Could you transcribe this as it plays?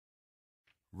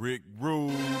Rick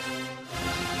Rude.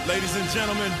 Ladies and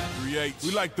gentlemen,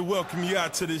 we'd like to welcome you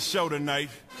out to this show tonight.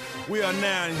 We are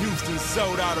now in Houston's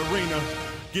sold-out arena,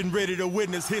 getting ready to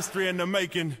witness history in the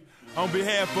making. On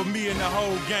behalf of me and the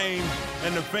whole game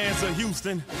and the fans of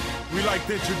Houston, we'd like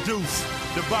to introduce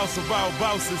the boss of all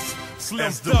bosses, Slim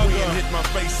As the wind hit my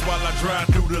face while I drive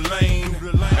through the lane.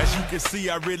 As you can see,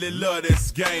 I really love this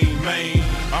game, man.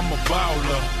 I'm a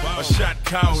baller, a shot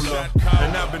caller,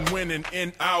 and I've been winning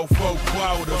in all 4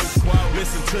 quarters.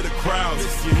 Listen to the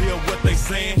crowds, you hear what they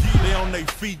saying? They on their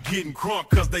feet getting crunk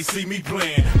cause they see me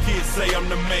playing. Kids say I'm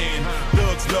the man,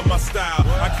 thugs love my style.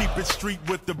 I keep it street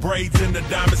with the braids and the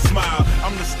diamond smile.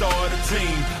 I'm the star of the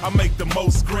team, I make the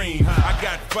most scream. I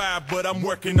got 5, but I'm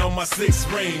working on my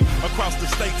 6th ring. Across the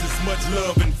states, it's much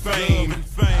love and fame.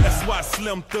 That's why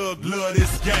Slim Thug love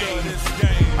this game.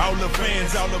 All the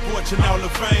fans, all the fortune, all the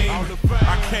fame.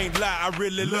 I can't lie, I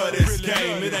really love this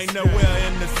game. It ain't nowhere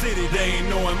in the city they ain't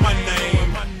knowing my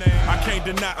name. I can't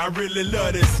deny, I really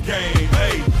love this game.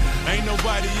 Hey, ain't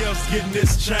nobody else getting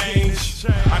this change.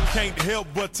 I can't help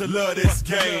but to love this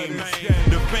game.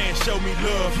 The fans show me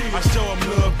love, I show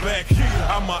them love back.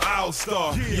 I'm an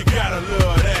all-star, you gotta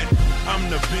love that.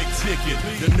 I'm the big ticket,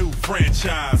 the new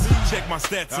franchise. Check my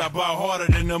stats, I ball harder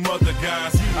than them other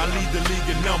guys. I lead the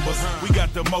league in numbers, we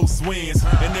got the most wins.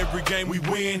 And every game we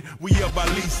win, we up by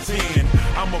at least 10.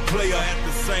 I'm a player at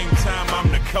the same time,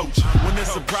 I'm the coach. When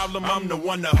it's a problem, I'm the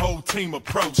one the whole team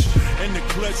approach. And the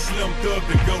clutch Slim Thug,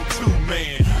 the go-to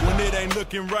man. When it ain't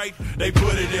looking right, they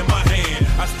put it in my hand.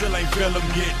 I still ain't feel them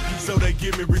yet, so they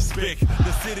give me respect.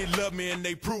 The city love me and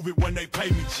they prove it when they pay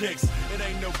me checks. It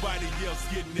ain't nobody else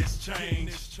getting this change.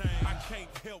 I can't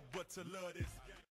help but to love this.